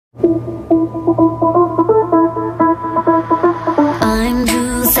I'm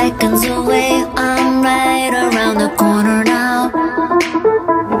 2 seconds away, I'm right around the corner now.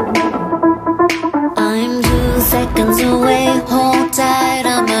 I'm 2 seconds away, hold tight,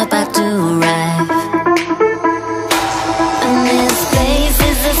 I'm about to arrive. And this place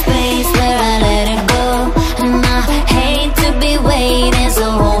is the space where I let it go. And I hate to be waiting,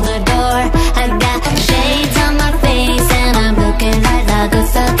 so hold the door. I got shades on my face and I'm looking like a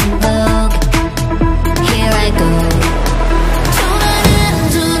fucking Vogue. Here I go. Tune it in,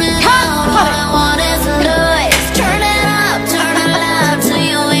 tune it out, all I want is a noise. Turn it up, turn it loud, till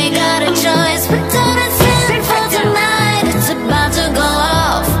you ain't got a choice. But don't it sin for tonight, it's about to go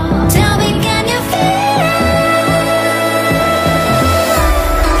off. Tell me, can you feel it?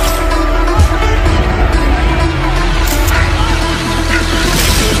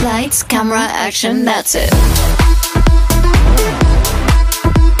 Lights, camera, action, that's it.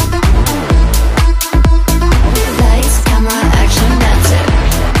 Lights, camera, action, that's it.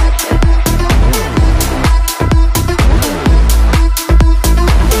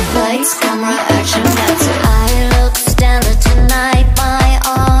 Lights, camera,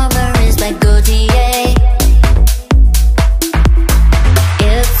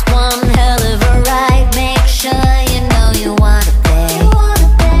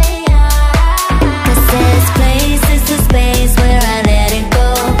 that's it.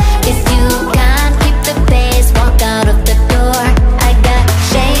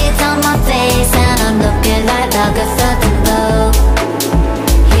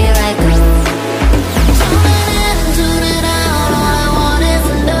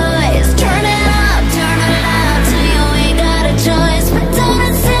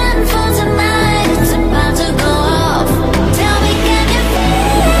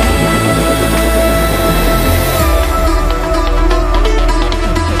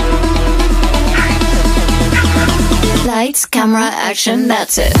 Lights, camera, action,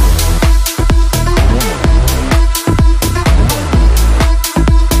 that's it.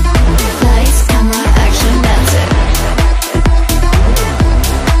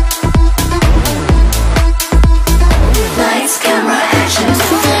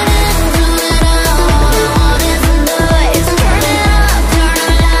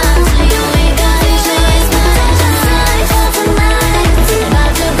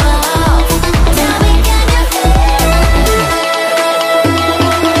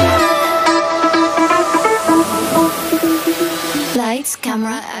 Lights,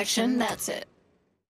 camera, action, that's it.